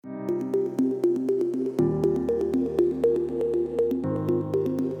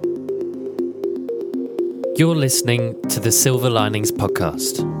You're listening to the Silver Linings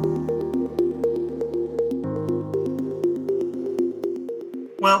Podcast.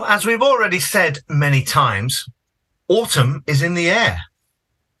 Well, as we've already said many times, autumn is in the air.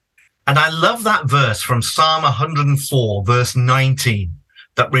 And I love that verse from Psalm 104, verse 19,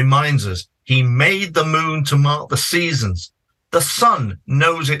 that reminds us, He made the moon to mark the seasons. The sun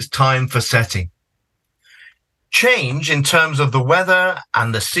knows its time for setting. Change in terms of the weather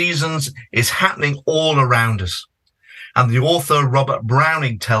and the seasons is happening all around us. And the author Robert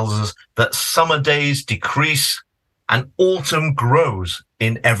Browning tells us that summer days decrease and autumn grows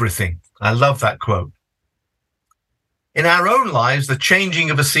in everything. I love that quote. In our own lives, the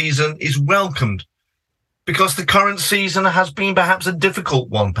changing of a season is welcomed because the current season has been perhaps a difficult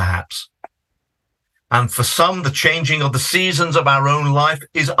one, perhaps. And for some, the changing of the seasons of our own life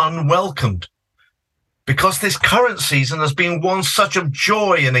is unwelcomed because this current season has been one such of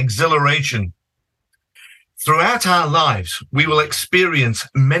joy and exhilaration. Throughout our lives, we will experience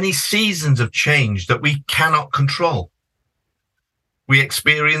many seasons of change that we cannot control. We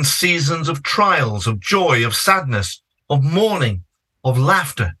experience seasons of trials, of joy, of sadness, of mourning, of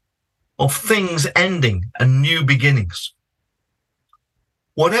laughter, of things ending and new beginnings.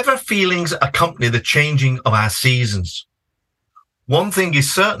 Whatever feelings accompany the changing of our seasons, one thing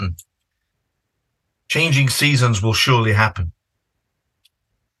is certain: changing seasons will surely happen.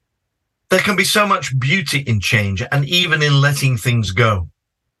 There can be so much beauty in change and even in letting things go.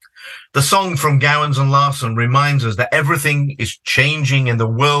 The song from Gowans and Larson reminds us that everything is changing in the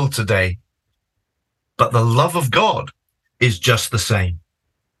world today, but the love of God is just the same.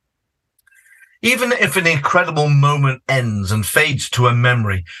 Even if an incredible moment ends and fades to a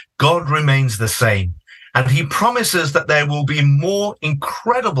memory, God remains the same, and He promises that there will be more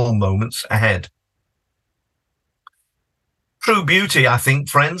incredible moments ahead. True beauty, I think,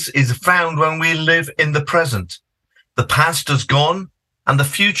 friends, is found when we live in the present. The past has gone, and the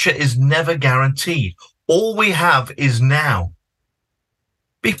future is never guaranteed. All we have is now.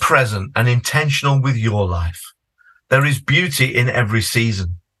 Be present and intentional with your life. There is beauty in every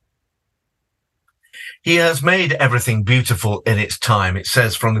season. He has made everything beautiful in its time, it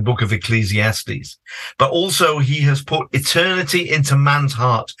says from the book of Ecclesiastes. But also He has put eternity into man's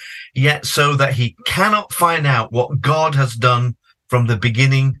heart, yet so that he cannot find out what God has done from the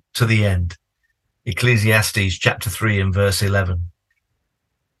beginning to the end. Ecclesiastes chapter 3 and verse 11.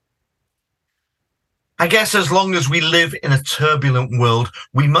 I guess as long as we live in a turbulent world,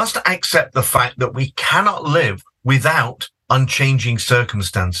 we must accept the fact that we cannot live without unchanging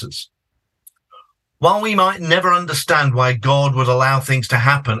circumstances. While we might never understand why God would allow things to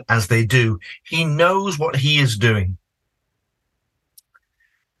happen as they do, He knows what He is doing.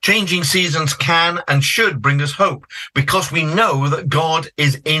 Changing seasons can and should bring us hope because we know that God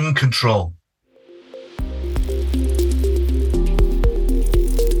is in control.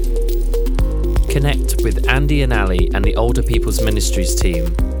 Connect with Andy and Ali and the Older People's Ministries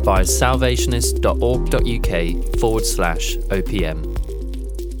team via salvationist.org.uk/OPM.